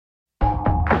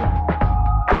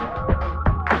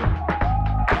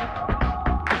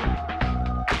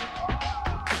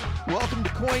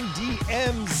Bitcoin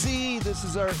DMZ. This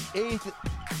is our 8th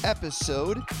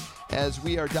episode as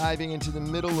we are diving into the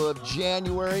middle of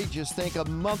January. Just think a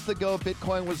month ago,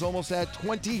 Bitcoin was almost at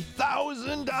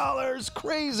 $20,000.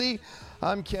 Crazy.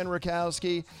 I'm Ken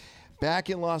Rakowski, back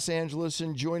in Los Angeles,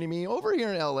 and joining me over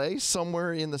here in LA,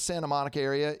 somewhere in the Santa Monica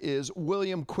area, is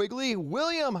William Quigley.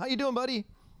 William, how you doing, buddy?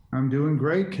 I'm doing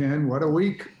great, Ken. What a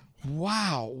week.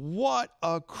 Wow, what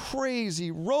a crazy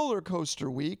roller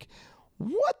coaster week.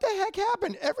 What the heck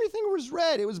happened? Everything was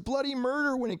red. It was bloody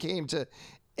murder when it came to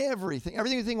everything.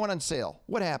 Everything went on sale.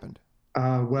 What happened?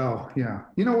 Yeah.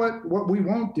 You know what? What we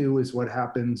won't do is what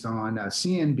happens on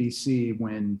CNBC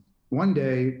when one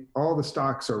day all the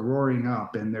stocks are roaring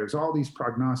up and there's all these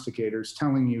prognosticators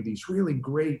telling you these really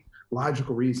great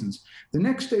logical reasons. The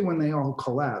next day when they all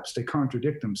collapse, they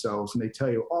contradict themselves and they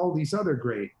tell you all these other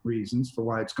great reasons for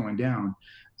why it's going down.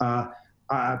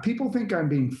 People think I'm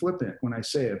being flippant when I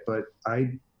say it, but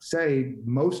I say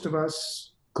most of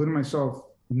us, including myself,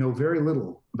 know very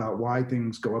little about why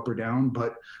things go up or down,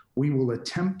 but we will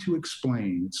attempt to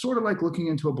explain. It's sort of like looking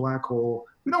into a black hole.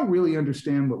 We don't really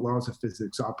understand what laws of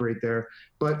physics operate there,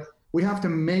 but we have to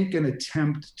make an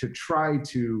attempt to try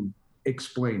to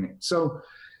explain it. So,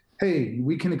 hey,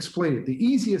 we can explain it. The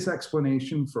easiest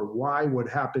explanation for why what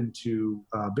happened to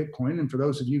Bitcoin, and for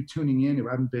those of you tuning in who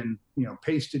haven't been,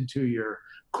 pasted to your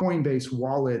Coinbase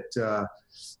wallet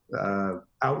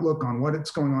outlook on what's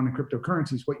going on in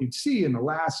cryptocurrencies, what you'd see in the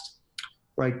last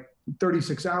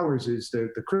 36 hours is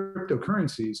the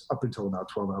cryptocurrencies up until about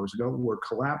 12 hours ago were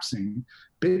collapsing.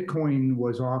 Bitcoin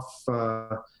was off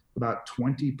about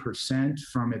 20%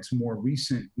 from its more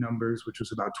recent numbers, which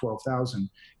was about 12,000.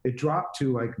 It dropped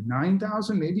to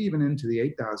 9,000, maybe even into the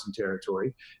 8,000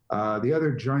 territory. The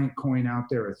other giant coin out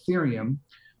there, Ethereum,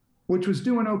 which was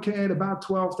doing okay at about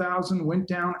 12,000, went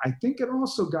down. I think it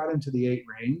also got into the 8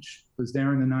 range, was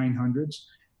there in the 900s.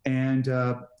 And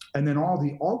then all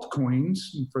the altcoins,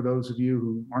 for those of you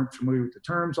who aren't familiar with the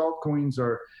terms, altcoins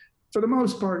are, for the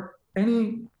most part,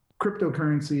 any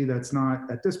cryptocurrency that's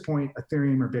not, at this point,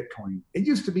 Ethereum or Bitcoin. It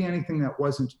used to be anything that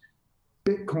wasn't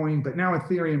Bitcoin, but now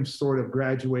Ethereum sort of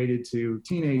graduated to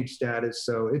teenage status.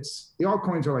 So the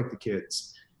altcoins are like the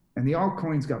kids. And the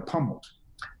altcoins got pummeled,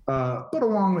 but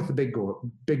along with the big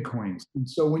coins. And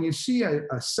so when you see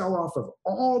a sell-off of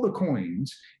all the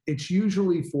coins, it's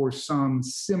usually for some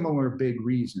similar big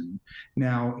reason.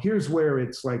 Now, here's where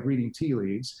it's like reading tea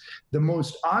leaves. The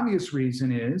most obvious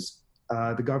reason is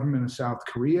the government of South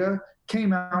Korea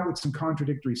came out with some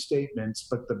contradictory statements,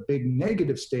 but the big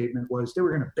negative statement was they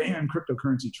were going to ban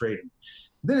cryptocurrency trading.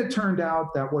 Then it turned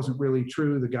out that wasn't really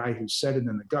true. The guy who said it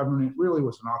in the government really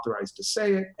wasn't authorized to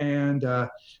say it. And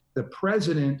the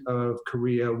president of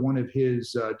Korea, one of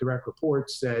his direct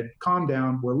reports said, calm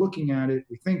down, we're looking at it.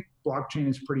 We think blockchain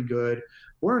is pretty good.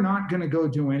 We're not going to go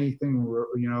do anything,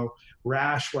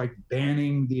 rash like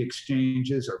banning the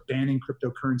exchanges or banning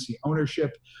cryptocurrency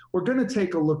ownership. We're going to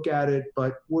take a look at it,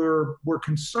 but we're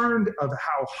concerned of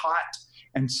how hot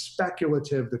and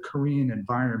speculative the Korean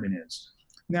environment is.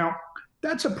 Now,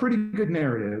 that's a pretty good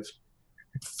narrative,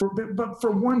 but for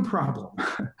one problem.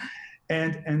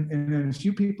 And as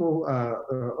you people,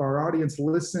 our audience,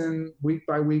 listen week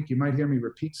by week, you might hear me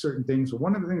repeat certain things. But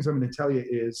one of the things I'm going to tell you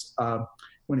is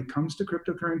when it comes to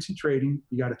cryptocurrency trading,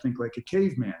 you got to think like a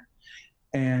caveman.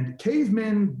 And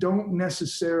cavemen don't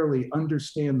necessarily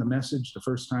understand the message the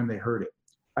first time they heard it.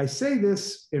 I say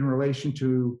this in relation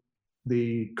to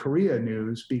the Korea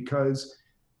news because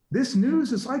this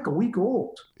news is like a week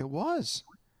old. It was.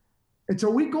 It's a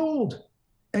week old.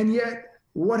 And yet,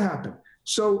 what happened?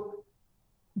 So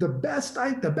the best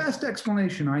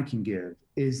explanation I can give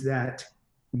is that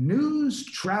news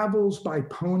travels by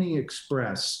Pony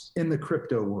Express in the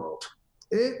crypto world.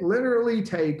 It literally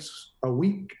takes a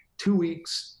week, 2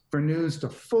 weeks for news to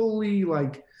fully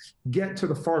get to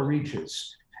the far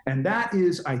reaches. And that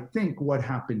is, I think, what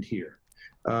happened here.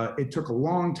 It took a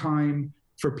long time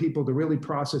for people to really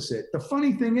process it. The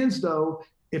funny thing is, though,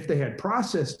 if they had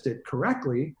processed it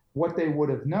correctly, what they would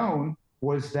have known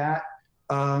was that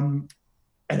by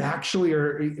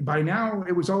now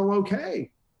it was all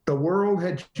okay. The world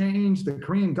had changed. The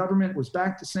Korean government was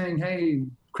back to saying, hey,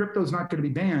 crypto's not going to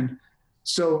be banned.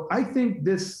 So I think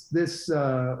this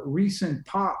recent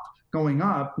pop going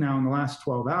up now in the last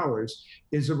 12 hours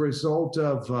is a result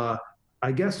of,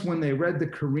 I guess when they read the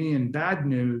Korean bad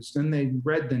news, then they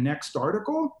read the next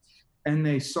article and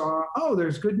they saw, oh,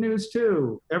 there's good news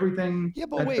too. Everything. Yeah,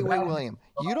 but wait, William.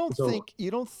 You don't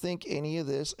think any of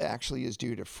this actually is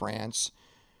due to France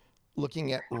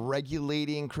looking at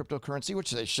regulating cryptocurrency,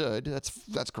 which they should.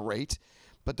 That's great.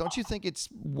 But don't you think it's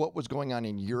what was going on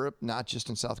in Europe, not just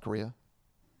in South Korea?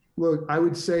 Look, I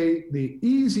would say the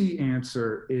easy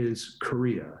answer is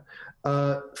Korea.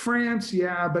 France,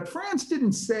 yeah, but France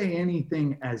didn't say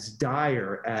anything as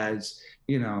dire as,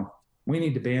 we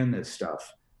need to ban this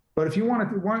stuff. But if you want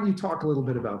to, why don't you talk a little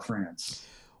bit about France?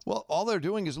 Well, all they're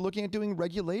doing is looking at doing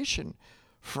regulation.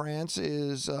 France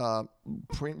is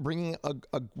bringing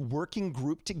a working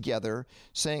group together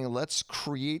saying, let's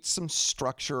create some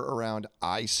structure around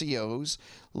ICOs.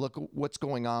 Look at what's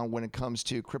going on when it comes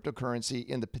to cryptocurrency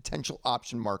in the potential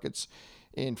option markets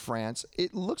in France.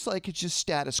 It looks like it's just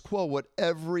status quo, what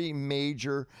every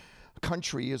major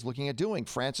country is looking at doing.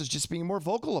 France is just being more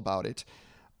vocal about it.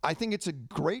 I think it's a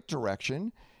great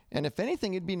direction. And if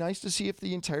anything, it'd be nice to see if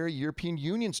the entire European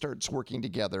Union starts working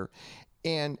together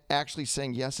and actually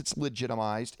saying, yes, it's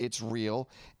legitimized, it's real,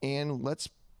 and let's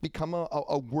become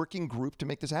a working group to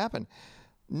make this happen.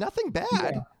 Nothing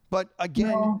bad, but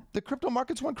again, the crypto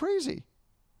markets went crazy.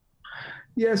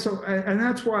 Yeah, so, and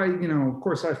that's why, of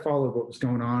course, I followed what was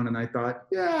going on, and I thought,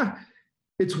 yeah,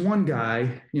 it's one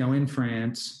guy, in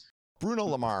France. Bruno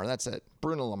Le Maire, that's it,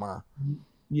 Bruno Le Maire.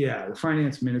 Yeah, the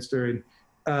finance minister.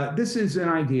 And this is an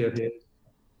idea of his.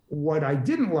 What I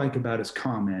didn't like about his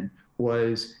comment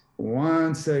was,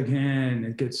 once again,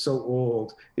 it gets so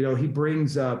old. He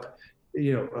brings up,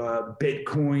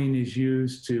 Bitcoin is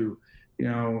used to,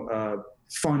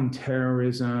 fund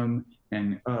terrorism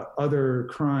and other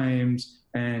crimes,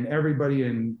 and everybody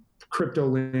in crypto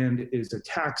land is a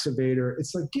tax evader.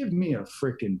 It's like, give me a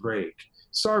freaking break.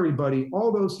 Sorry, buddy.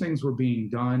 All those things were being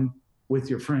done with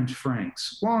your French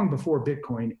francs long before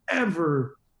Bitcoin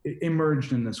ever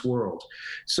emerged in this world.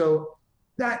 So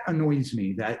that annoys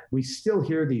me that we still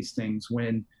hear these things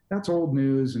when that's old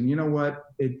news. And you know what?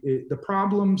 The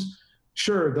problems,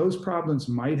 sure, those problems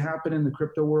might happen in the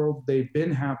crypto world. They've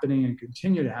been happening and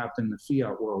continue to happen in the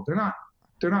fiat world. They're not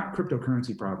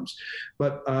cryptocurrency problems,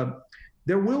 but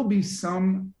there will be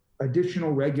some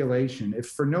additional regulation if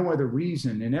for no other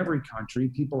reason in every country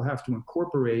people have to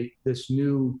incorporate this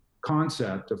new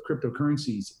concept of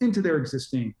cryptocurrencies into their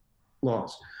existing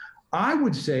laws. I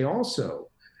would say also,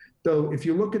 though, if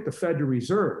you look at the Federal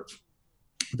Reserve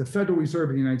of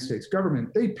the United States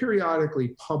government, they periodically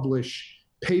publish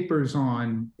papers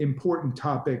on important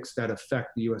topics that affect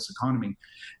the U.S. economy.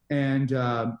 And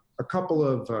a couple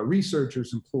of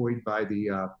researchers employed by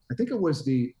I think it was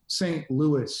the St.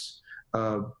 Louis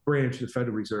branch of the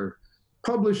Federal Reserve,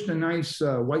 published a nice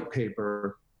white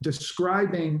paper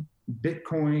describing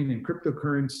Bitcoin and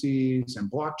cryptocurrencies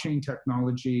and blockchain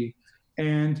technology,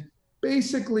 and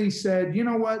basically said, you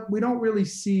know what, we don't really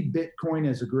see Bitcoin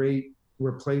as a great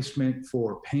replacement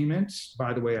for payments.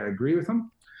 By the way, I agree with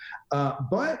them.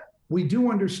 But we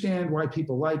do understand why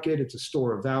people like it. It's a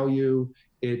store of value.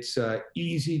 It's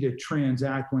easy to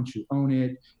transact once you own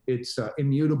it. It's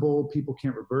immutable. People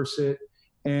can't reverse it.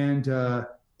 And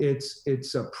it's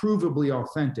provably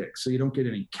authentic, so you don't get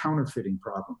any counterfeiting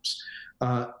problems.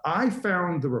 I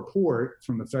found the report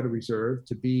from the Federal Reserve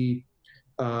to be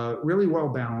really well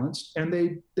balanced, and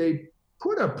they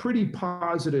put a pretty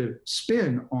positive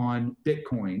spin on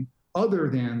Bitcoin, other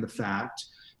than the fact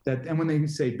that, and when they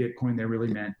say Bitcoin, they really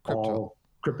meant all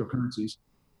cryptocurrencies.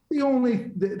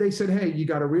 They said, hey, you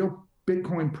got a real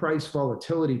Bitcoin price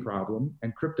volatility problem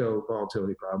and crypto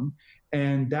volatility problem,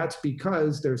 and that's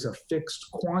because there's a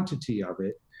fixed quantity of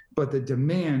it, but the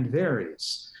demand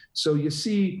varies. So you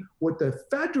see, what the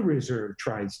Federal Reserve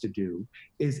tries to do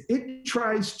is it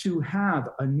tries to have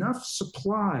enough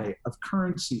supply of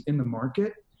currency in the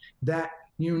market that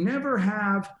you never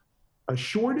have a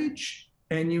shortage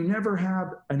and you never have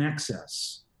an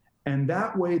excess. And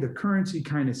that way the currency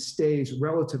kind of stays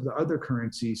relative to other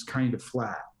currencies kind of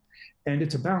flat. And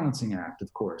it's a balancing act,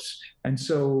 of course. And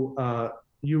so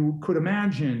you could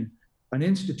imagine an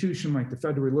institution like the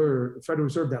Federal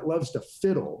Reserve that loves to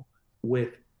fiddle with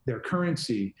their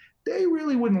currency. They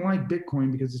really wouldn't like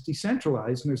Bitcoin because it's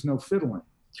decentralized and there's no fiddling.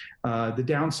 The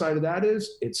downside of that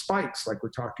is it spikes, like we're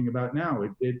talking about now.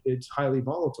 It's highly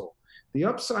volatile. The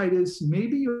upside is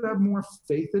maybe you have more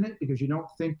faith in it because you don't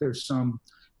think there's some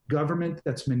government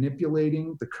that's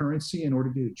manipulating the currency in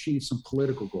order to achieve some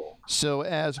political goal. So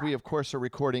as we, of course, are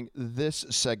recording this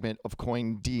segment of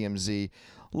Coin DMZ,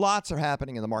 lots are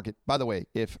happening in the market. By the way,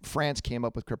 if France came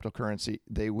up with cryptocurrency,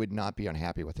 they would not be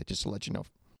unhappy with it, just to let you know.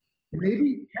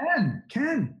 Maybe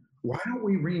Ken, why don't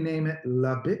we rename it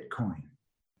La Bitcoin?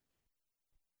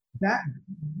 That,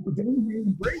 they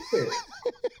embrace it.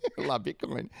 La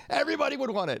Bitcoin. Everybody would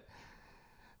want it.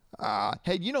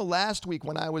 Hey, last week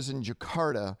when I was in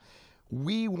Jakarta,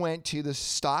 we went to the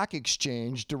stock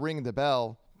exchange to ring the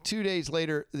bell. 2 days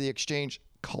later, the exchange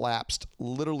collapsed,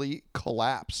 literally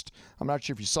collapsed. I'm not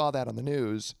sure if you saw that on the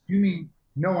news. You mean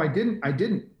No, I didn't.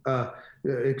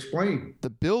 Explain. The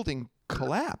building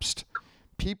collapsed.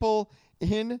 People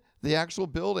in the actual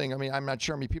building, I mean, I'm not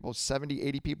sure how many people, 70,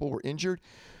 80 people were injured.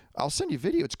 I'll send you a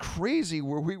video. It's crazy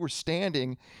where we were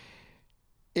standing.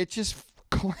 It just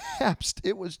collapsed.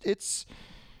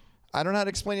 I don't know how to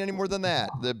explain it any more than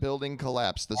that. The building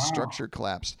collapsed. The structure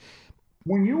collapsed.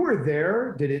 When you were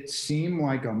there, did it seem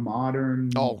like a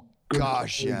modern? Oh,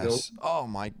 gosh, yes. built? Oh,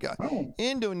 my God. Oh.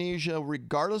 Indonesia,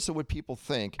 regardless of what people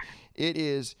think, it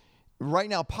is right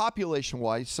now,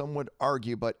 population-wise, some would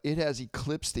argue, but it has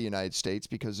eclipsed the United States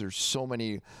because there's so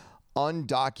many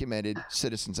undocumented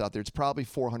citizens out there. It's probably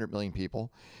 400 million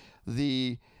people.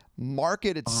 The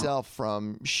market itself,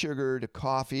 from sugar to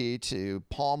coffee to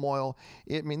palm oil,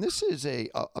 I mean, this is a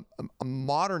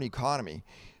modern economy.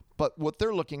 But what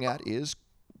they're looking at is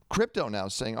crypto now,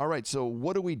 saying, all right, so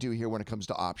what do we do here when it comes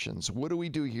to options? What do we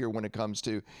do here when it comes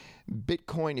to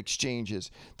Bitcoin exchanges?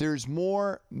 There's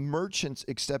more merchants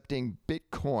accepting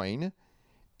Bitcoin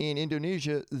in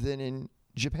Indonesia than in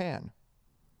Japan.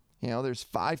 You know, there's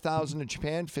 5,000 in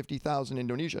Japan, 50,000 in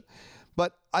Indonesia.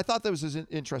 But I thought that was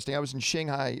interesting. I was in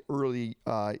Shanghai early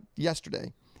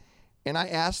yesterday, and I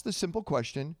asked the simple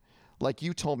question, like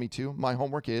you told me to. My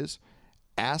homework is,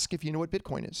 ask if you know what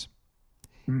Bitcoin is.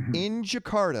 Mm-hmm. In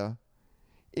Jakarta,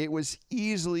 it was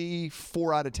easily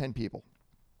 4 out of 10 people.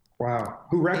 Wow.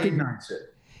 Who recognized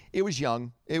it? It was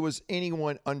young. It was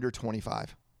anyone under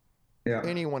 25. Yeah.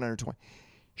 Anyone under 20.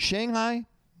 Shanghai,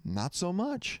 not so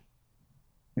much.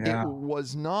 Yeah. It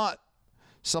was not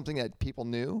something that people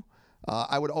knew.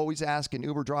 I would always ask an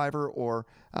Uber driver, or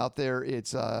out there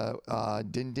it's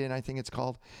Din Din, I think it's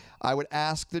called. I would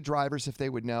ask the drivers if they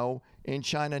would know. In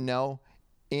China, no.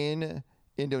 In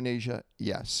Indonesia,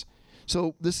 yes.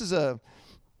 So this is a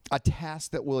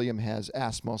task that William has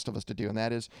asked most of us to do, and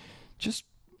that is just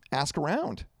ask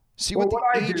around. See what the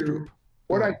age group.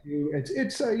 What I do, it's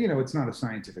it's not a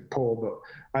scientific poll,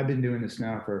 but I've been doing this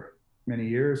now for many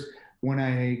years. When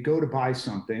I go to buy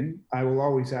something, I will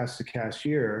always ask the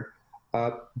cashier,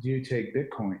 do you take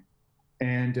Bitcoin?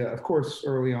 And of course,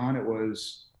 early on, it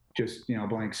was just, a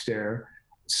blank stare.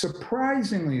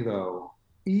 Surprisingly, though,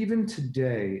 even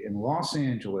today in Los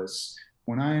Angeles,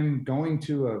 when I'm going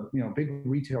to a big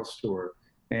retail store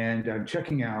and I'm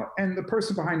checking out, and the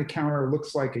person behind the counter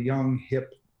looks like a young,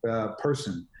 hip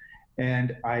person,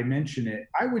 and I mention it,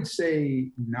 I would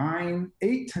say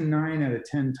 8 to 9 out of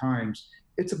 10 times,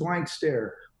 it's a blank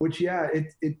stare, which,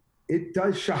 it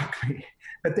does shock me.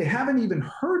 That they haven't even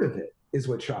heard of it is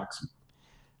what shocks me.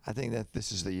 I think that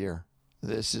this is the year.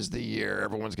 This is the year.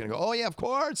 Everyone's going to go, oh, yeah, of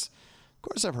course. Of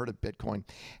course I've heard of Bitcoin.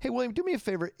 Hey, William, do me a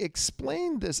favor.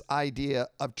 Explain this idea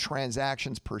of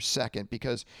transactions per second,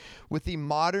 because with the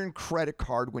modern credit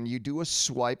card, when you do a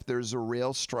swipe, there's a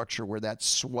rail structure where that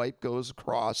swipe goes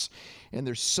across, and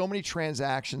there's so many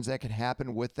transactions that can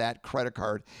happen with that credit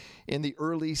card. In the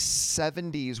early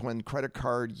 70s, when credit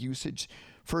card usage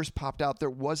first popped out, there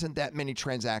wasn't that many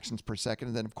transactions per second.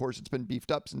 And then, of course, it's been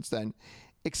beefed up since then.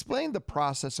 Explain the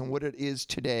process and what it is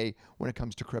today when it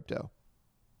comes to crypto.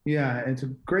 Yeah, it's a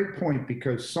great point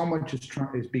because so much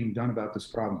is being done about this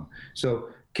problem. So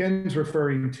Ken's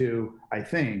referring to, I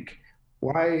think,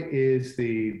 why is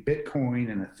the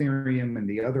Bitcoin and Ethereum and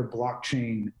the other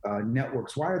blockchain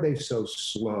networks, why are they so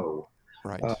slow?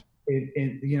 Right.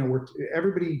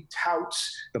 Everybody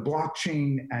touts the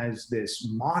blockchain as this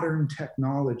modern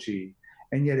technology,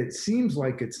 and yet it seems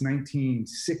like it's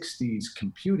 1960s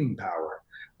computing power.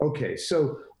 Okay,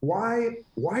 so why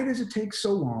does it take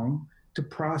so long to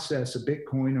process a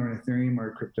Bitcoin or an Ethereum or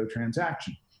a crypto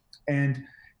transaction? And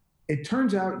it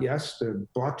turns out, yes, the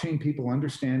blockchain people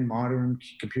understand modern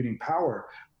computing power,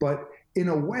 but in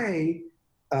a way,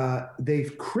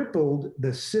 they've crippled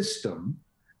the system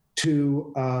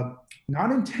to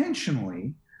not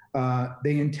intentionally,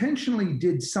 they intentionally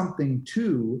did something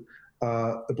to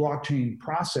the blockchain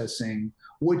processing,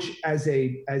 which as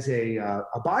a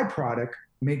byproduct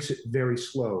makes it very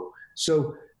slow.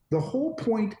 So the whole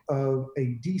point of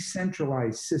a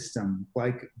decentralized system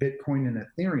like Bitcoin and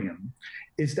Ethereum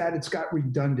is that it's got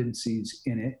redundancies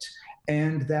in it,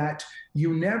 and that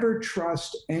you never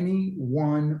trust any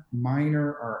one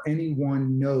miner or any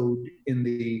one node in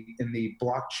the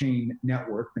blockchain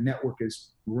network. The network is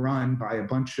run by a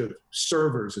bunch of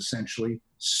servers, essentially,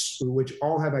 which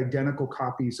all have identical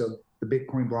copies of the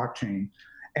Bitcoin blockchain.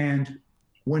 And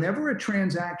whenever a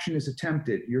transaction is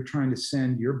attempted, you're trying to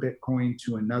send your Bitcoin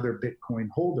to another Bitcoin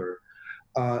holder,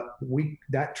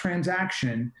 that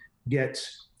transaction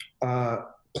gets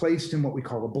placed in what we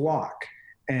call a block.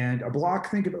 And a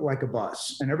block, think of it like a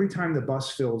bus. And every time the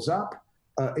bus fills up,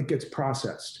 it gets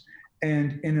processed.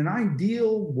 And in an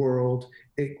ideal world,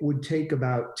 it would take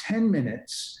about 10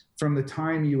 minutes from the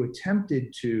time you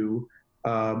attempted to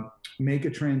make a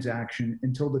transaction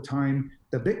until the time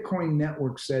the Bitcoin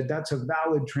network said that's a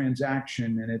valid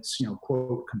transaction and it's,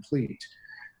 quote, complete.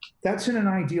 That's in an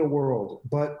ideal world,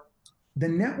 but the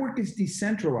network is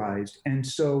decentralized, and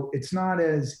so it's not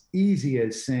as easy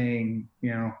as saying,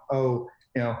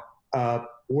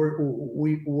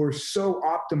 we're so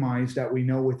optimized that we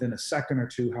know within a second or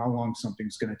two how long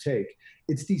something's going to take.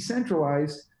 It's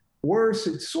decentralized. Worse,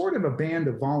 it's sort of a band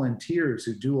of volunteers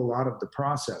who do a lot of the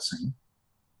processing.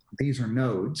 These are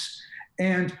nodes,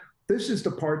 and this is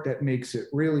the part that makes it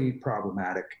really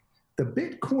problematic. The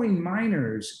Bitcoin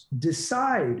miners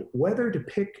decide whether to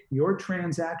pick your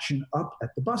transaction up at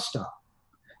the bus stop.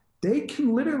 They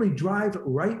can literally drive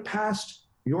right past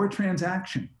your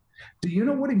transaction. Do you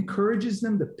know what encourages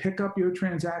them to pick up your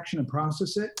transaction and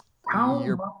process it? How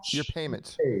much your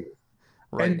payments.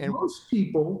 Right. And most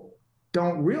people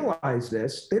don't realize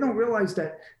this. They don't realize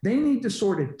that they need to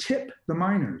sort of tip the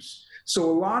miners.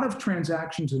 So a lot of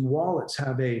transactions and wallets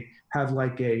have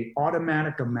like a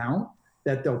automatic amount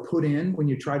that they'll put in when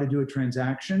you try to do a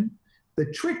transaction. The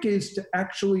trick is to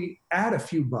actually add a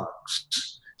few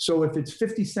bucks. So if it's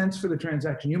 50 cents for the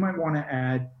transaction, you might want to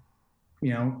add,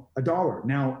 $1.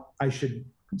 Now, I should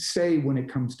say when it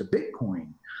comes to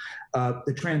Bitcoin,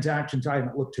 the transactions, I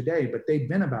haven't looked today, but they've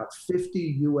been about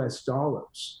 $50 US.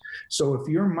 So if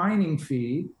your mining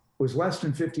fee was less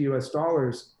than $50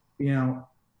 US,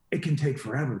 it can take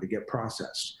forever to get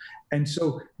processed. And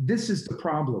so this is the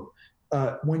problem.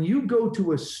 When you go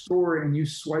to a store and you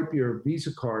swipe your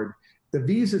Visa card, the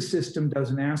Visa system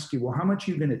doesn't ask you, well, how much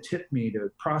are you going to tip me to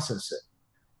process it?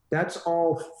 That's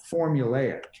all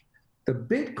formulaic. The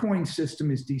Bitcoin system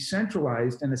is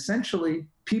decentralized, and essentially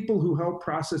people who help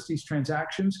process these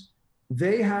transactions,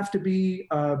 they have to be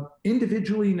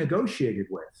individually negotiated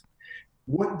with.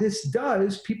 What this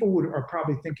does, people are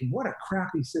probably thinking, what a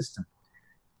crappy system.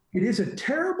 It is a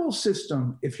terrible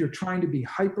system if you're trying to be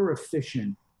hyper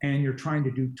efficient and you're trying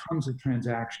to do tons of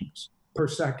transactions per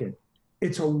second.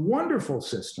 It's a wonderful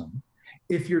system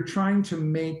if you're trying to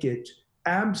make it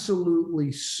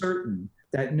absolutely certain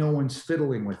that no one's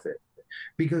fiddling with it.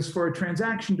 Because for a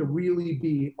transaction to really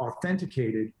be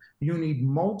authenticated, you need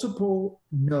multiple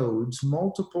nodes,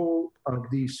 multiple of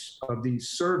these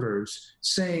servers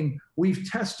saying, we've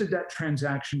tested that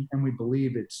transaction and we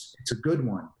believe it's a good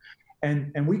one.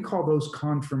 And we call those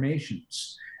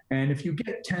confirmations. And if you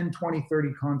get 10, 20,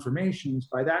 30 confirmations,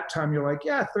 by that time you're like,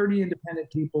 yeah, 30 independent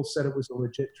people said it was a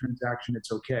legit transaction,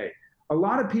 it's okay. A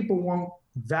lot of people won't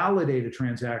validate a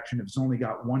transaction if it's only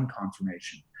got one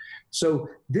confirmation. So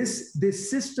this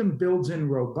system builds in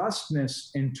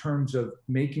robustness in terms of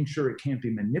making sure it can't be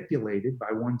manipulated by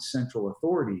one central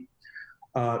authority,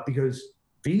 because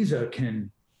Visa can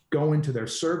go into their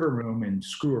server room and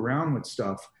screw around with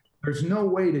stuff. There's no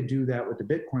way to do that with the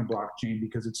Bitcoin blockchain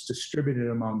because it's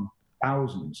distributed among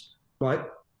thousands,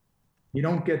 but you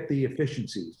don't get the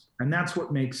efficiencies. And that's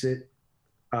what makes it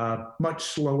much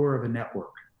slower of a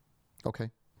network. Okay.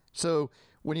 So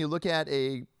when you look at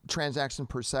a transaction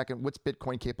per second, what's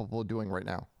Bitcoin capable of doing right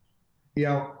now?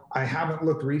 Yeah, I haven't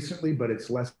looked recently, but it's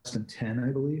less than 10,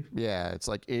 I believe. Yeah, it's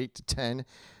like 8 to 10.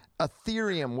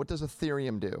 Ethereum, what does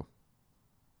Ethereum do?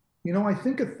 I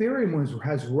think Ethereum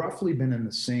has roughly been in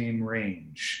the same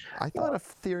range. I thought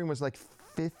Ethereum was like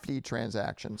 50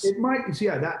 transactions. It might,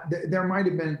 yeah. There might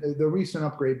have been the recent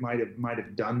upgrade might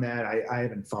have done that. I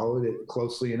haven't followed it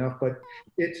closely enough, but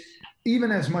it's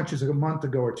even as much as a month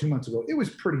ago or 2 months ago, it was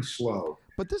pretty slow.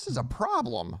 But this is a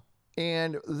problem,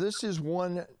 and this is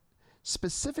one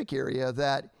specific area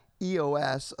that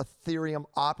EOS, Ethereum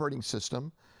operating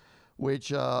system,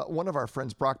 which one of our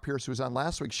friends, Brock Pierce, who was on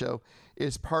last week's show,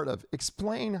 is part of.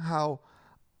 Explain how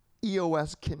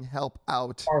EOS can help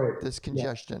out this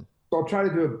congestion. So I'll try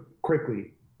to do it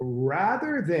quickly.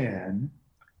 Rather than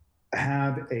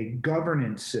have a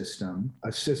governance system,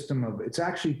 it's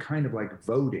actually kind of like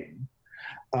voting.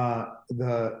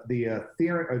 The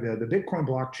Bitcoin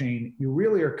blockchain, you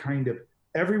really are kind of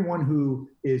everyone who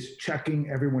is checking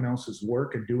everyone else's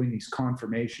work and doing these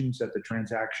confirmations that the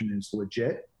transaction is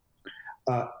legit.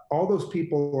 All those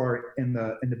people are in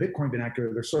the Bitcoin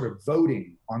vernacular. They're sort of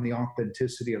voting on the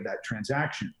authenticity of that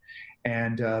transaction,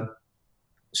 and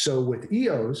so with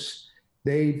EOS,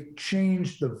 they've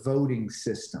changed the voting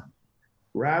system.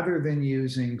 Rather than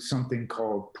using something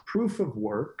called proof of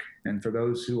work, and for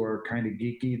those who are kind of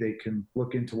geeky, they can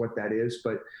look into what that is,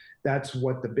 but that's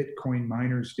what the Bitcoin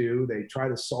miners do. They try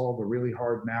to solve a really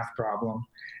hard math problem,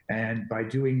 and by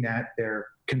doing that, they're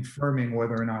confirming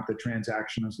whether or not the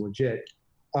transaction is legit.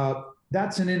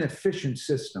 that's an inefficient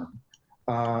system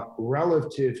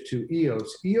relative to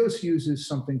EOS. EOS uses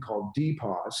something called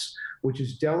DPoS, which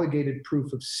is Delegated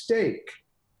Proof of Stake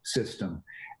system.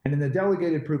 And in the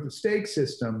Delegated Proof of Stake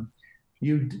system,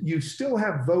 you still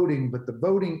have voting, but the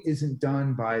voting isn't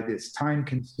done by this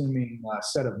time-consuming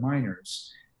set of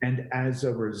miners. And as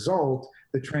a result,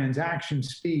 the transaction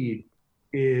speed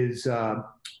is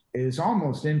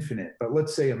almost infinite. But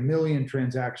let's say 1 million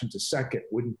transactions a second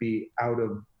wouldn't be out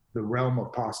of the realm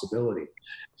of possibility.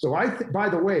 So by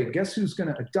the way, guess who's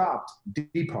going to adopt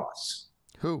DPoS?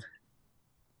 Who?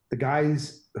 The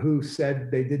guys who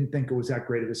said they didn't think it was that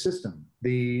great of a system,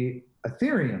 the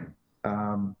Ethereum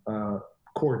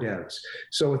core devs.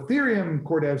 So Ethereum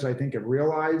core devs, I think, have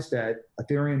realized that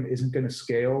Ethereum isn't going to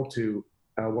scale to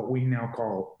what we now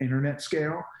call internet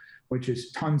scale, which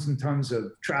is tons and tons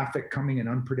of traffic coming in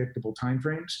unpredictable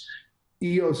timeframes.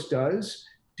 EOS does.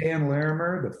 Dan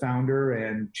Larimer, the founder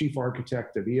and chief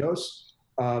architect of EOS,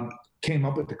 came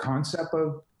up with the concept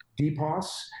of DPoS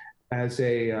as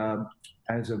a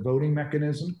voting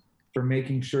mechanism for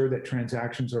making sure that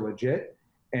transactions are legit.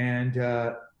 And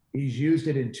he's used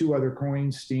it in 2 other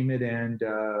coins, Steemit and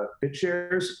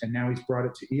BitShares, and now he's brought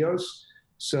it to EOS.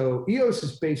 So EOS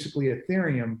is basically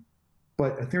Ethereum,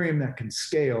 but Ethereum that can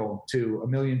scale to 1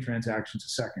 million transactions a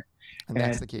second. And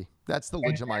that's the key. That's the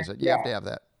legitimizer. You have to have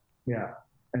that. Yeah.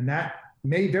 And that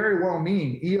may very well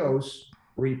mean EOS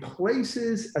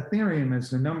replaces Ethereum as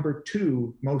the number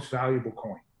 2 most valuable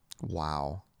coin.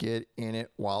 Wow. Get in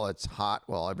it while it's hot.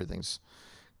 Well, everything's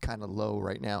kind of low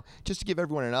right now. Just to give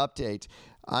everyone an update,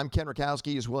 I'm Ken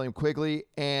Rakowski, is William Quigley,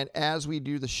 and as we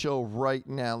do the show right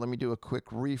now, let me do a quick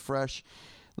refresh.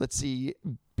 Let's see,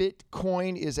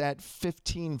 Bitcoin is at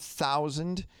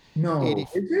 15,000. No, is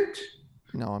it?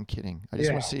 No, I'm kidding. I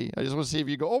just want to see if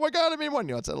you go, oh my God, I made one.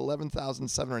 No, it's at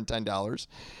 $11,710.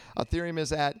 Ethereum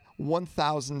is at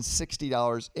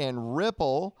 $1,060, and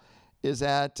Ripple is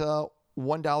at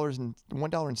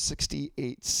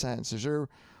 $1.68. Is there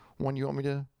one you want me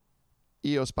to?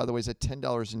 EOS, by the way, is at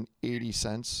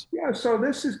 $10.80. Yeah, so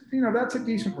this is, that's a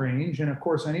decent range. And of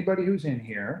course, anybody who's in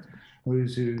here who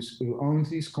owns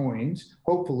these coins,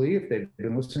 hopefully, if they've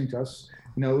been listening to us,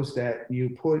 knows that you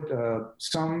put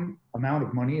some amount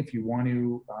of money if you want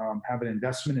to have an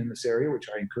investment in this area, which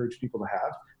I encourage people to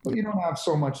have, but you don't have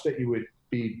so much that you would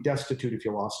be destitute if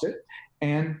you lost it.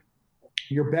 And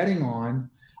you're betting on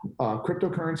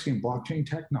cryptocurrency and blockchain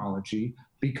technology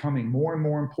becoming more and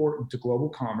more important to global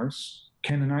commerce.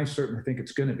 Ken and I certainly think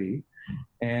it's going to be.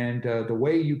 And the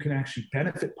way you can actually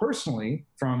benefit personally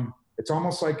from, it's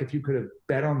almost like if you could have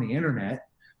bet on the internet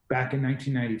back in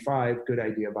 1995, good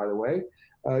idea, by the way,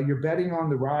 you're betting on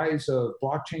the rise of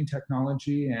blockchain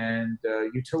technology and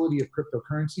utility of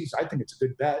cryptocurrencies. I think it's a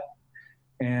good bet.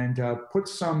 And put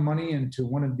some money into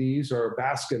one of these, or a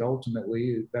basket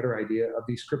ultimately, a better idea, of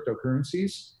these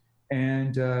cryptocurrencies.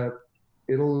 And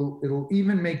it'll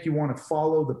even make you want to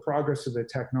follow the progress of the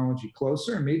technology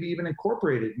closer and maybe even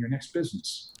incorporate it in your next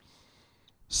business.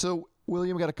 So,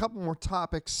 William, we got a couple more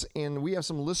topics, and we have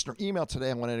some listener email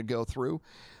today I wanted to go through.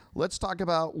 Let's talk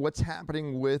about what's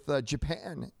happening with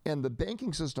Japan and the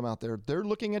banking system out there. They're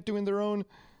looking at doing their own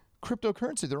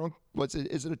cryptocurrency, their own,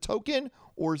 is it a token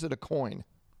or is it a coin?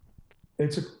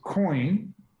 It's a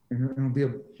coin. It'll be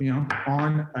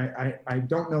I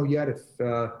don't know yet if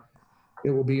it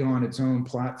will be on its own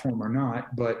platform or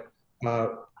not, but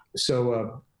it's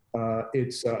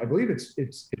I believe it's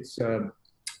is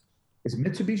it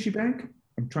Mitsubishi Bank?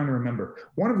 I'm trying to remember.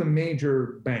 One of the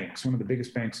major banks, one of the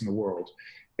biggest banks in the world,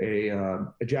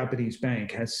 a Japanese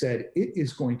bank, has said it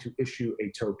is going to issue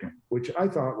a token, which I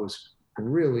thought was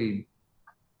really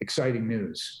exciting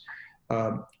news.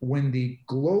 When the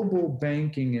global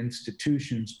banking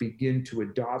institutions begin to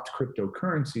adopt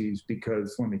cryptocurrencies,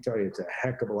 because let me tell you, it's a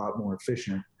heck of a lot more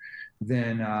efficient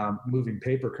than moving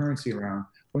paper currency around.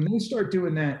 When they start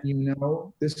doing that,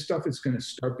 this stuff is going to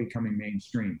start becoming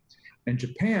mainstream. And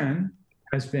Japan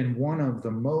has been one of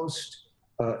the most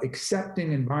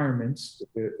accepting environments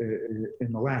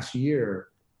in the last year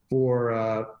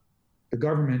for the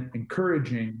government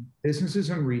encouraging businesses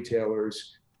and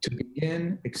retailers to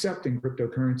begin accepting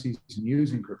cryptocurrencies and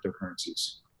using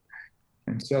cryptocurrencies.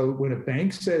 And so when a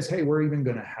bank says, hey, we're even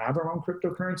going to have our own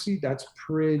cryptocurrency, that's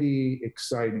pretty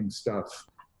exciting stuff.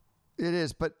 It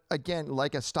is. But again,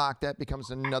 like a stock, that becomes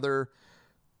another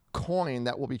coin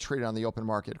that will be traded on the open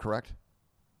market, correct?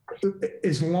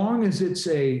 As long as it's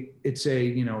like an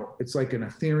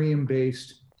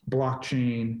Ethereum-based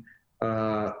blockchain,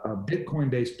 a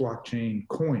Bitcoin-based blockchain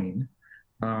coin,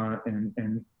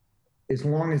 and as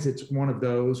long as it's one of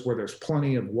those where there's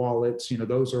plenty of wallets,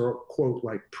 those are quote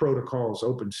like protocols,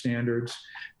 open standards,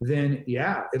 then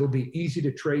yeah, it'll be easy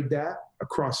to trade that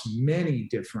across many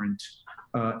different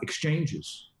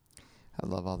exchanges. I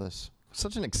love all this.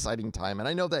 Such an exciting time. And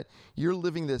I know that you're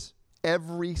living this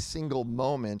every single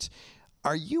moment.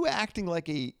 Are you acting like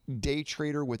a day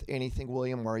trader with anything,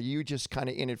 William, or are you just kind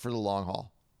of in it for the long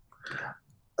haul?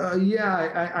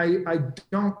 Yeah, I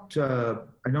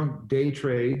don't day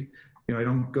trade. I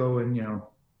don't go and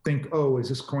think, oh, is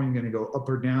this coin going to go up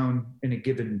or down in a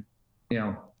given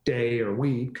day or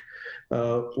week?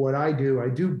 What I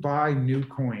do buy new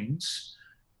coins,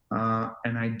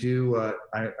 and I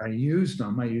use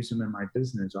them. I use them in my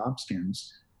business,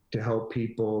 Opskins, to help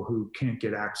people who can't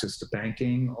get access to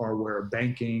banking, or where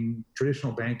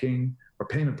traditional banking or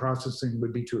payment processing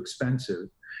would be too expensive.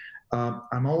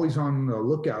 I'm always on the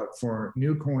lookout for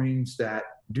new coins that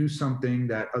do something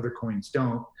that other coins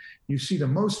don't. You see the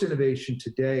most innovation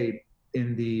today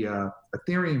in the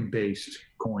Ethereum-based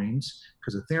coins,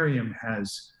 because Ethereum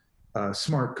has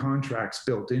smart contracts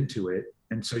built into it.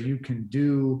 And so you can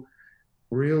do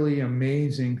really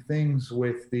amazing things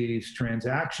with these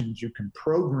transactions. You can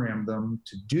program them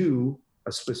to do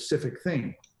a specific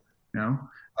thing.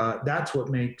 That's what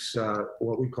makes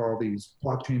what we call these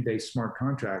blockchain-based smart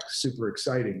contracts super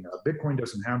exciting. Bitcoin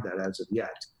doesn't have that as of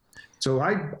yet. So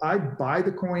I buy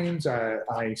the coins.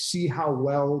 I see how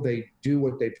well they do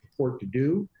what they purport to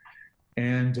do.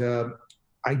 And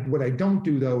what I don't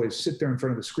do, though, is sit there in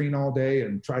front of the screen all day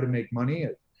and try to make money.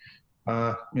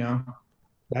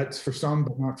 That's for some,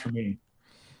 but not for me.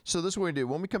 So this is what we do.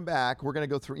 When we come back, we're going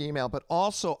to go through email, but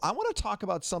also I want to talk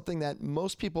about something that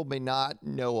most people may not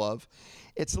know of.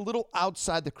 It's a little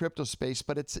outside the crypto space,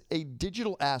 but it's a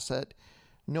digital asset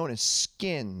known as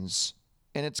skins,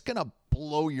 and it's going to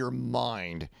blow your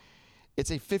mind. It's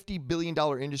a $50 billion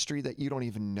industry that you don't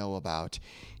even know about.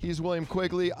 He's William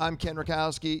Quigley. I'm Ken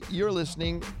Rakowski. You're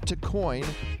listening to Coin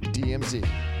DMZ.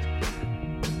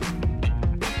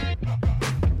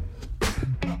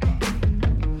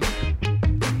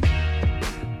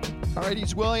 All right,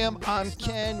 he's William. I'm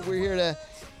Ken. We're here to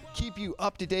keep you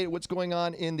up to date with what's going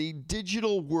on in the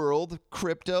digital world,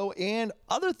 crypto, and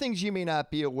other things you may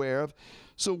not be aware of.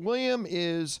 So William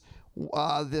is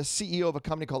the CEO of a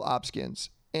company called Opskins.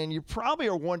 And you probably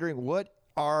are wondering, what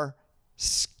are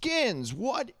skins?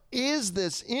 What is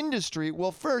this industry?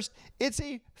 Well, first, it's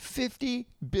a $50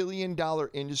 billion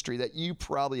industry that you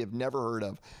probably have never heard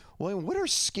of. William, what are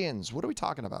skins? What are we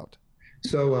talking about?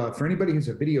 So for anybody who's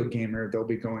a video gamer, they'll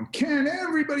be going, Ken,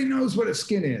 everybody knows what a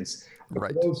skin is. But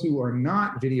right. For those who are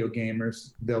not video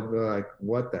gamers, they'll be like,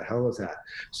 what the hell is that?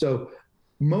 So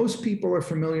most people are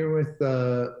familiar with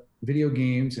video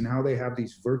games and how they have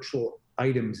these virtual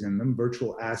items in them,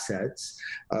 virtual assets.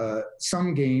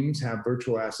 Some games have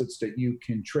virtual assets that you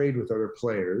can trade with other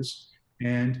players.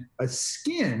 And a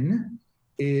skin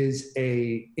is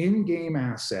a in-game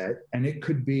asset, and it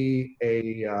could be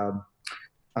a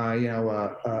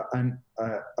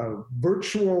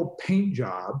virtual paint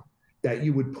job that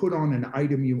you would put on an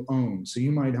item you own. So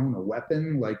you might own a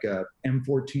weapon like a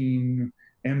M14,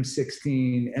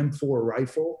 M16, M4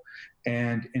 rifle,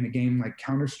 and in a game like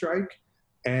Counter-Strike.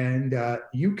 And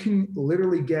you can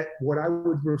literally get what I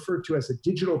would refer to as a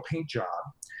digital paint job.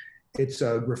 It's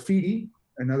a graffiti,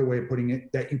 another way of putting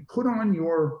it, that you put on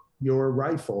your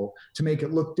rifle to make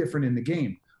it look different in the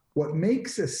game. What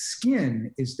makes a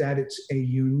skin is that it's a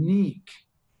unique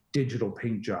digital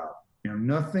paint job.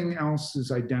 Nothing else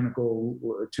is identical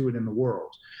to it in the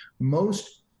world.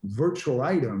 Most virtual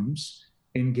items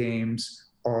in games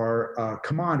are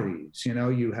commodities.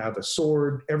 You have a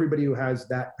sword. Everybody who has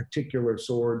that particular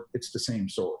sword, it's the same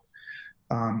sword.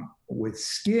 With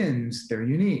skins, they're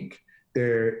unique.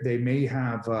 They may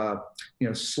have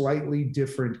slightly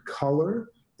different color.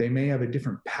 They may have a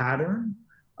different pattern.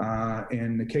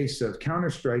 In the case of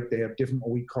Counter-Strike, they have different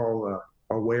what we call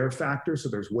a wear factor. So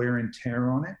there's wear and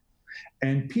tear on it.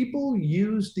 And people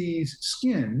use these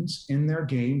skins in their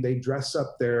game. They dress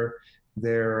up their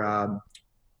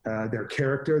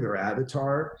character, their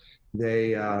avatar.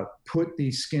 They put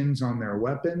these skins on their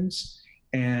weapons,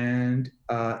 and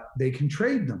they can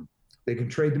trade them. They can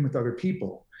trade them with other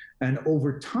people. And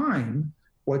over time,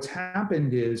 what's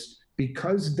happened is,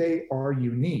 because they are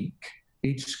unique,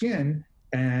 each skin,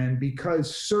 and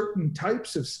because certain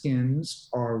types of skins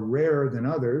are rarer than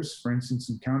others, for instance,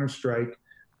 in Counter-Strike,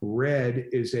 red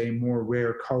is a more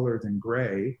rare color than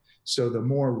gray. So the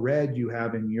more red you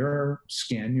have in your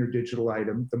skin, your digital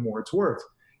item, the more it's worth.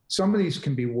 Some of these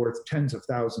can be worth tens of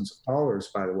thousands of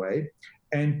dollars, by the way,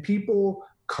 and people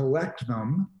collect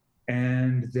them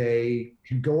and they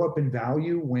can go up in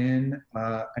value when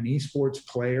an esports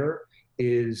player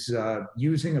is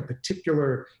using a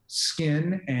particular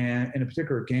skin in a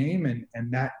particular game,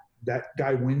 and that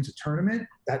guy wins a tournament.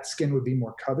 That skin would be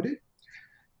more coveted,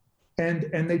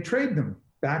 and they trade them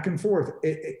back and forth.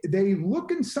 They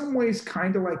look in some ways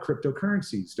kind of like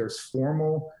cryptocurrencies. There's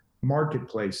formal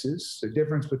marketplaces. The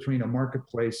difference between a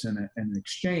marketplace and an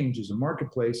exchange is a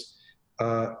marketplace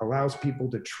allows people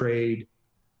to trade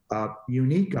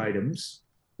unique items,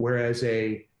 whereas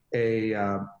an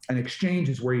exchange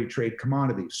is where you trade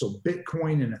commodities. So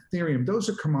Bitcoin and Ethereum, those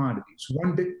are commodities.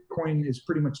 One Bitcoin is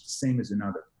pretty much the same as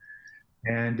another.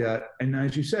 And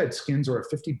as you said, skins are a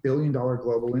 $50 billion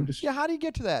global industry. Yeah, how do you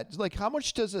get to that? Like, how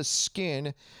much does a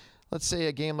skin, let's say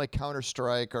a game like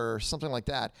Counter-Strike or something like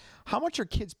that, how much are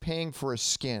kids paying for a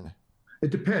skin? It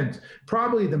depends.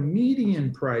 Probably the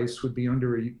median price would be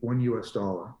under $1 US.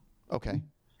 Okay.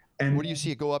 And what do you see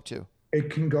it go up to?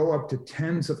 It can go up to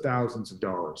tens of thousands of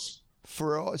dollars.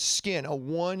 For a skin, a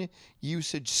one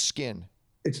usage skin.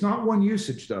 It's not one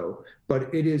usage though,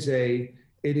 but it is a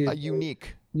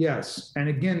unique. Yes. And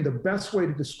again, the best way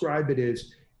to describe it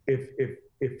is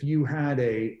if you had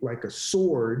a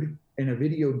sword in a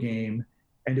video game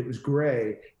and it was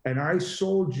gray, and I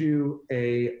sold you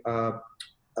a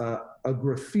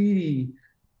graffiti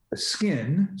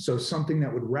skin, so something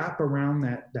that would wrap around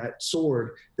that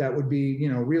sword that would be,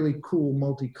 really cool,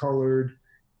 multicolored.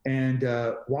 And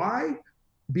why?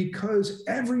 Because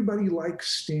everybody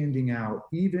likes standing out,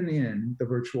 even in the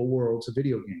virtual worlds of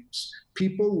video games.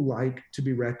 People like to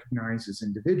be recognized as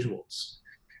individuals.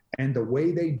 And the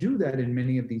way they do that in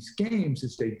many of these games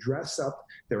is they dress up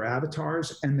their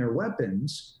avatars and their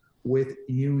weapons with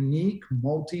unique,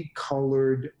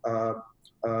 multicolored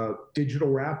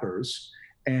digital wrappers.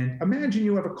 And imagine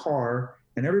you have a car,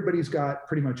 and everybody's got,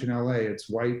 pretty much in LA, it's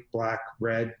white, black,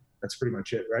 red. That's pretty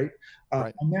much it, right?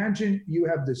 Right. Imagine you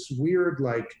have this weird,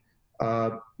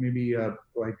 maybe a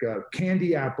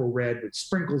candy apple red with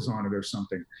sprinkles on it or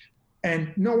something.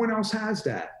 And no one else has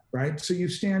that, right? So you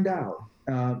stand out.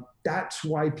 That's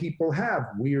why people have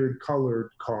weird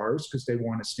colored cars, because they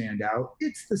want to stand out.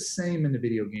 It's the same in the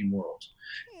video game world.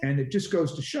 And it just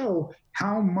goes to show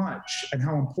how much and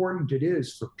how important it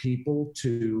is for people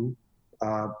to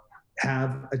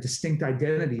have a distinct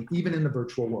identity, even in the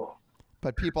virtual world.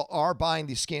 But people are buying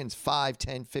these skins,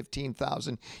 $5,000, $10,000,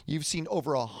 $15,000. You've seen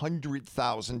over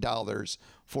 $100,000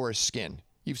 for a skin.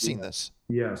 You've seen this.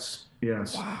 Yes.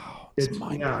 Wow.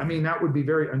 I mean, that would be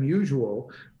very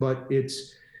unusual, but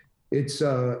it's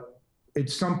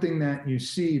something that you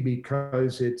see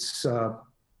because it's there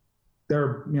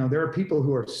are people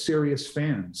who are serious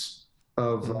fans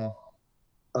of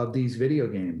these video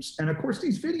games. And of course,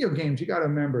 these video games, you got to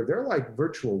remember, they're like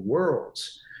virtual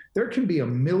worlds. There can be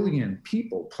 1 million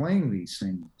people playing these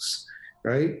things,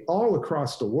 right? All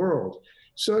across the world.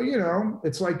 So,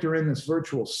 it's like you're in this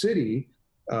virtual city.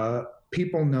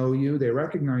 People know you, they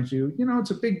recognize you.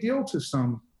 It's a big deal to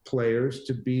some players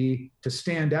to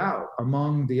stand out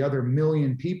among the other 1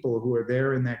 million people who are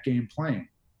there in that game playing.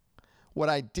 What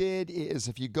I did is,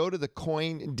 if you go to the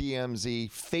Coin DMZ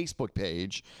Facebook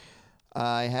page,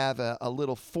 I have a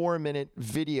little 4-minute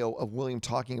video of William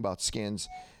talking about skins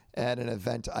at an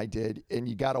event I did, and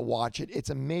you got to watch it. It's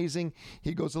amazing.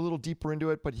 He goes a little deeper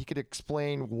into it, but he could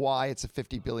explain why it's a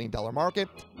 $50 billion market.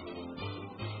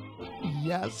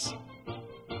 Yes,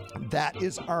 that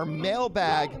is our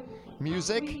mailbag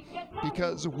music,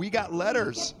 because we got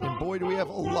letters, and boy, do we have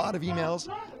a lot of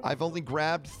emails. I've only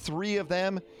grabbed 3 of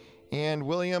them, and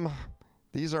William,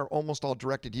 these are almost all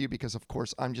directed to you because, of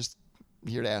course, I'm just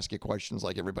here to ask you questions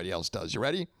like everybody else does. You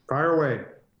ready? Fire away.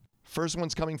 First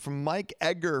one's coming from Mike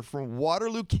Edgar from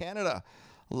Waterloo, Canada.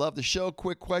 Love the show.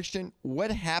 Quick question.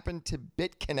 What happened to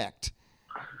BitConnect?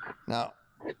 Now,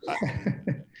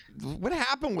 what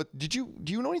happened with, do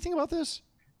you know anything about this?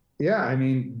 Yeah, I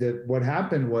mean, what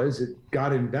happened was it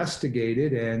got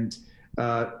investigated, and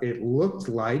it looked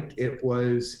like it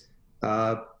was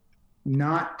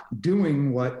not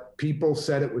doing what people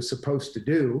said it was supposed to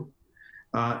do.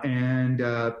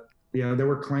 There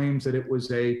were claims that it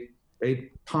was a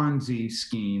Ponzi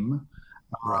scheme.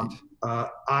 Right.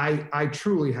 I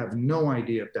truly have no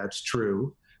idea if that's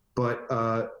true, but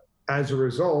as a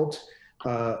result,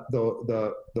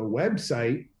 the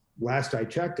website, last I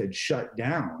checked, had shut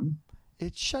down.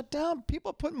 It shut down.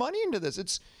 People put money into this.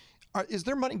 Is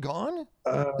their money gone?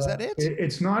 Is that it?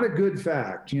 It's not a good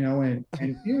fact, and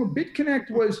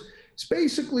BitConnect it's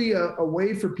basically a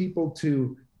way for people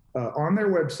to, on their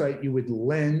website, you would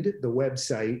lend the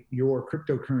website your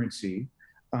cryptocurrency,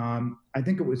 I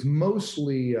think it was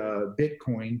mostly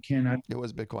Bitcoin. It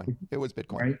was Bitcoin. It was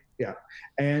Bitcoin. Right? Yeah.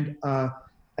 And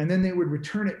then they would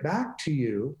return it back to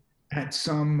you at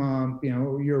some,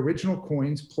 your original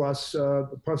coins plus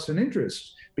an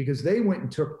interest, because they went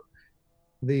and took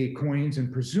the coins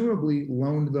and presumably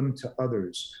loaned them to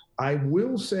others. I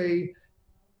will say,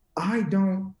 I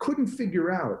couldn't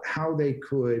figure out how they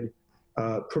could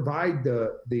provide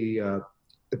the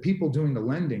people doing the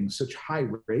lending such high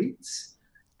rates.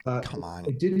 Come on.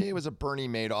 It was a Bernie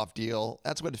Madoff deal.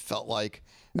 That's what it felt like.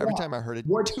 Every time I heard it,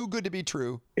 too good to be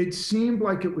true. It seemed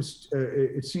like it was.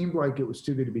 It seemed like it was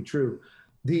too good to be true.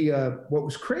 What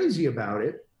was crazy about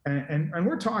it, and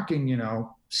we're talking,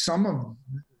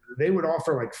 they would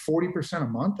offer like 40% a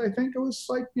month. I think it was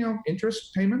like,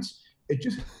 interest payments. I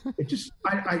just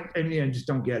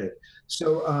don't get it.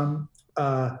 So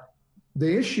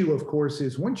the issue, of course,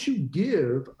 is once you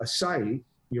give a site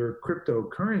your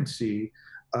cryptocurrency,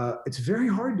 it's very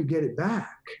hard to get it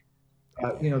back.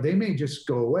 They may just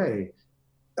go away.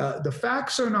 The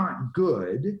facts are not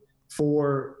good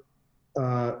for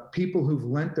people who've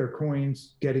lent their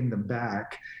coins getting them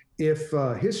back, if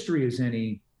history is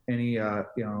any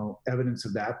evidence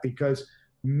of that, because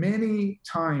many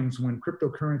times when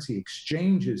cryptocurrency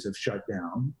exchanges have shut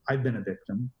down, I've been a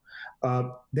victim,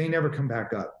 they never come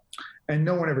back up, and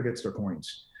no one ever gets their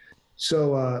coins.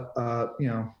 So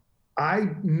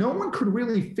no one could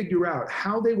really figure out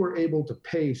how they were able to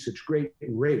pay such great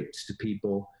rates to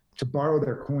people to borrow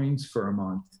their coins for a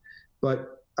month.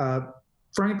 But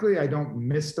frankly, I don't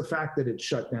miss the fact that it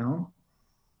shut down.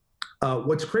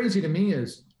 What's crazy to me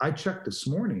is I checked this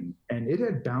morning and it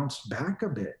had bounced back a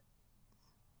bit.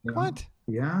 What?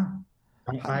 Yeah.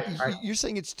 You're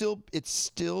saying it's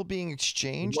still being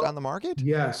exchanged on the market?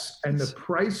 Yes. And the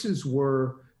prices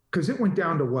were, because it went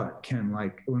down to what, Ken?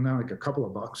 It went down like a couple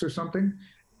of bucks or something.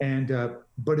 And,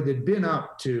 but it had been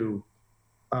up to,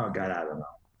 oh God, I don't know.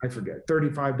 I forget,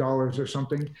 $35 or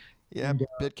something. Yeah. And,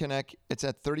 BitConnect, it's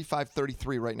at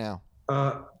 $35.33 right now.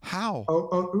 How?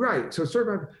 Oh, right. So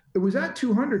it was at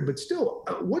 200, but still,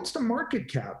 what's the market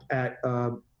cap at?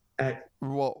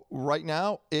 Well, right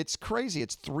now it's crazy.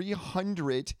 It's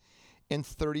 $332.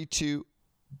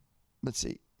 Let's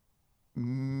see,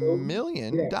 $1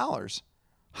 million. Yeah.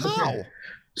 How? Okay.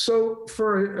 So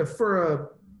for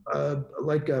a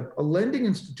lending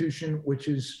institution which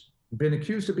has been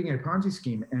accused of being a Ponzi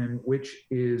scheme, and which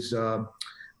is, I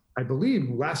believe,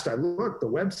 last I looked, the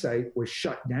website was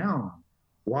shut down.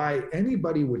 Why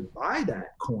anybody would buy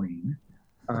that coin,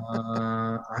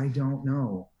 I don't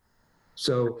know.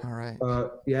 So, all right.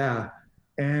 Yeah.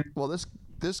 And well, this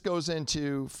goes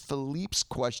into Philippe's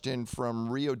question from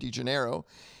Rio de Janeiro.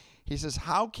 He says,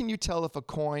 how can you tell if a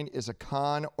coin is a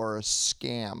con or a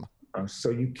scam? So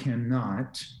you can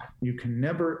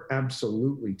never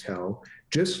absolutely tell,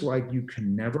 just like you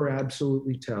can never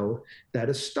absolutely tell that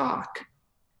a stock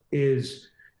is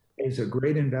a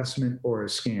great investment or a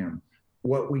scam.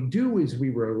 What we do is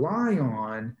we rely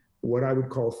on what I would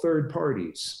call third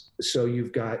parties. So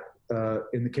you've got,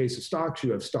 in the case of stocks,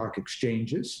 you have stock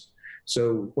exchanges.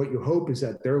 So what you hope is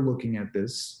that they're looking at the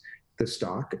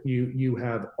stock. You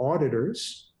have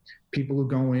auditors, people who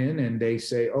go in and they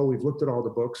say, oh, we've looked at all the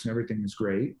books and everything is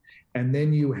great. And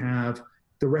then you have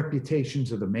the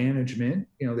reputations of the management.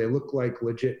 They look like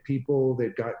legit people.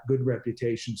 They've got good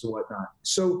reputations and whatnot.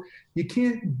 So you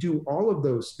can't do all of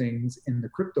those things in the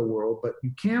crypto world, but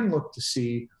you can look to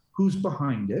see who's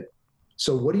behind it.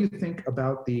 So what do you think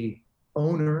about the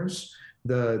owners,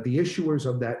 the issuers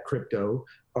of that crypto?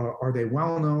 Are they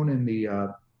well known in the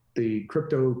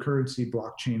cryptocurrency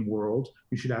blockchain world?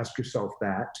 You should ask yourself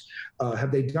that.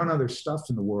 Have they done other stuff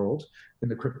in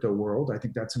the crypto world? I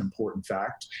think that's an important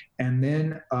fact. And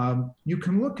then you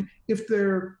can look if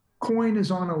their coin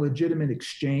is on a legitimate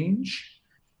exchange,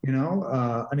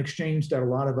 an exchange that a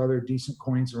lot of other decent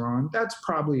coins are on. That's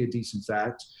probably a decent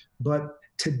fact. But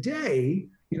today,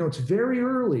 it's very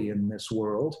early in this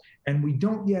world, and we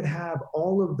don't yet have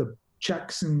all of the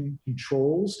checks and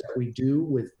controls that we do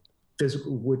with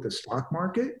the stock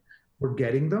market. We're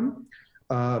getting them.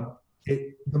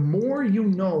 The more you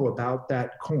know about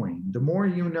that coin, the more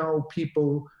you know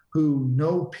people who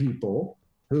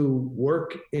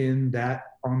work on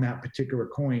that particular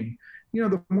coin,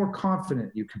 the more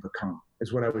confident you can become,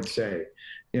 is what I would say.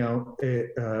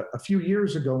 A few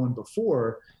years ago and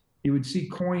before, you would see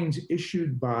coins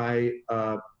issued by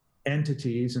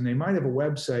entities, and they might have a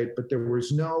website, but there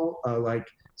was no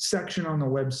section on the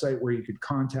website where you could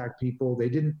contact people. They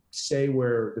didn't say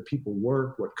where the people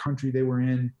worked, what country they were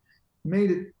in.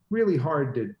 Made it really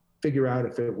hard figure out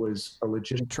if it was a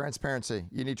legitimate. Transparency.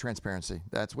 You need transparency.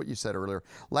 That's what you said earlier.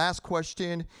 Last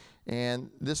question, and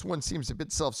this one seems a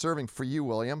bit self-serving for you,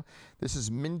 William. This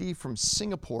is Mindy from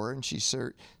Singapore, and she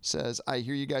says, I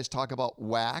hear you guys talk about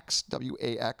WAX,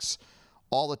 W-A-X,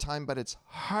 all the time, but it's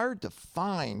hard to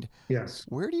find. Yes.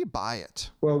 Where do you buy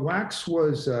it? Well, WAX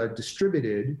was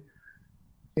distributed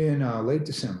in late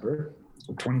December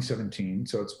of 2017,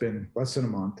 so it's been less than a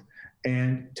month.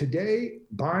 And today,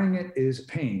 buying it is a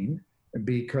pain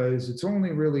because it's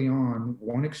only really on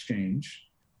one exchange,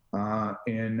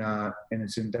 and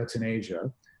that's in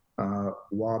Asia,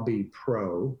 Wabi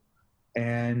Pro,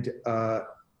 and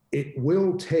it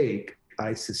will take,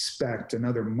 I suspect,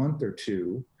 another month or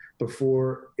two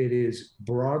before it is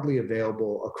broadly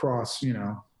available across,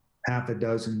 half a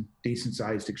dozen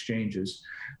decent-sized exchanges.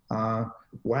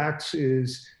 WAX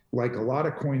is like a lot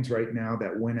of coins right now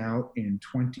that went out in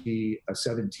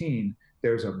 2017.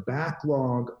 There's a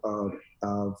backlog of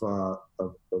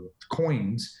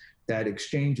coins that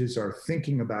exchanges are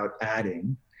thinking about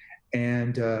adding,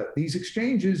 and these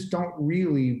exchanges don't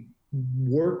really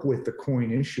work with the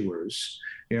coin issuers.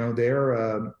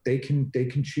 They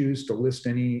can choose to list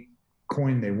any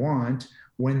coin they want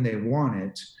when they want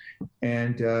it,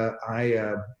 and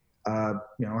I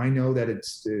know that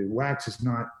WAX is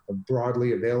not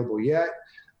broadly available yet.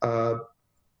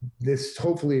 This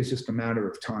hopefully is just a matter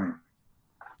of time.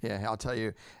 Yeah, I'll tell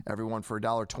you, everyone, for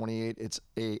 $1.28, it's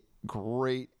a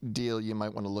great deal. You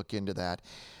might want to look into that.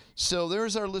 So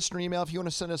there's our listener email. If you want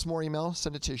to send us more email,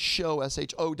 send it to show,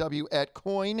 SHOW, at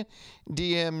coindmz.com.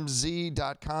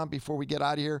 Before we get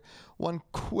out of here, one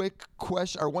quick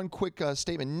question, or one quick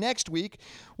statement. Next week,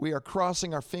 we are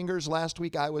crossing our fingers. Last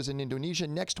week, I was in Indonesia.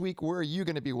 Next week, where are you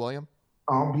going to be, William?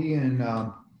 I'll be in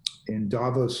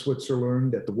Davos,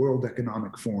 Switzerland at the World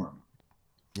Economic Forum.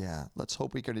 Yeah, let's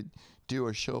hope we could do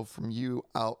a show from you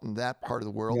out in that part of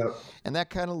the world. Yep. And that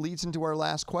kind of leads into our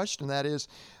last question. That is,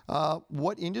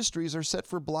 what industries are set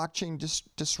for blockchain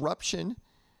disruption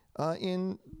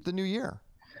in the new year?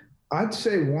 I'd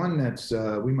say one that's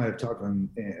we might have talked on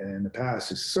in the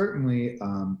past is certainly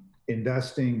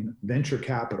investing venture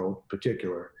capital in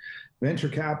particular. Venture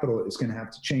capital is going to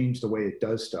have to change the way it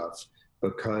does stuff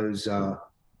because a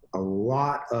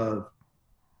lot of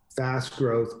fast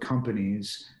growth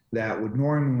companies that would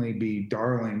normally be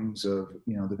darlings of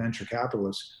the venture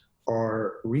capitalists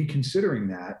are reconsidering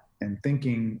that and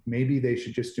thinking maybe they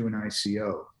should just do an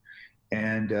ICO.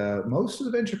 And most of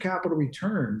the venture capital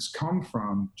returns come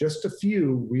from just a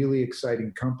few really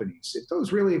exciting companies. If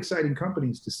those really exciting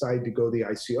companies decide to go the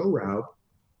ICO route,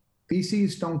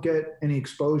 VCs don't get any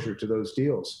exposure to those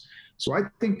deals. So I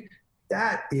think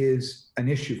that is an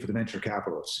issue for the venture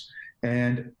capitalists.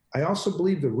 And I also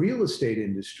believe the real estate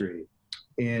industry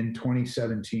in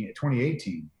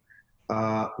 2018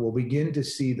 will begin to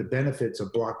see the benefits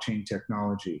of blockchain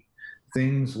technology.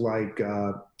 Things like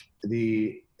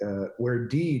where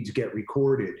deeds get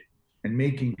recorded and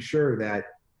making sure that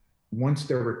once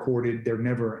they're recorded, there are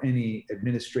never any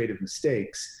administrative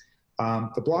mistakes.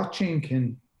 The blockchain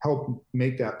can help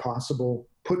make that possible,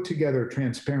 put together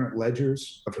transparent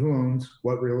ledgers of who owns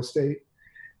what real estate,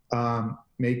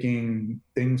 making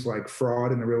things like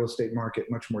fraud in the real estate market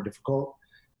much more difficult.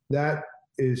 That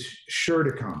is sure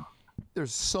to come.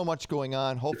 There's so much going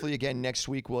on. Hopefully, again, next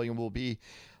week, William will be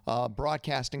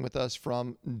broadcasting with us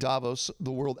from Davos,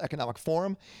 the World Economic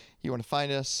Forum. You want to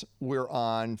find us, we're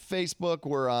on Facebook,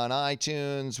 we're on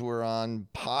iTunes, we're on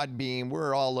Podbean,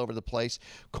 we're all over the place.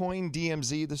 Coin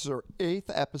DMZ, this is our 8th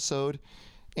episode.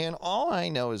 And all I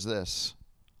know is this: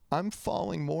 I'm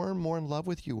falling more and more in love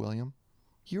with you, William.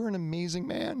 You're an amazing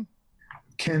man.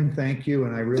 Ken, thank you.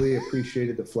 And I really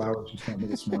appreciated the flowers you sent me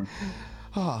this morning.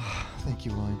 Oh, thank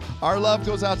you, William. Our love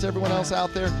goes out to everyone else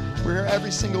out there. We're here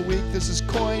every single week. This is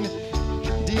Coin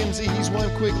DMZ. He's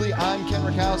William Quigley. I'm Ken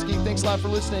Rakowski. Thanks a lot for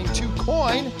listening to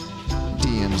Coin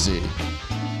DMZ.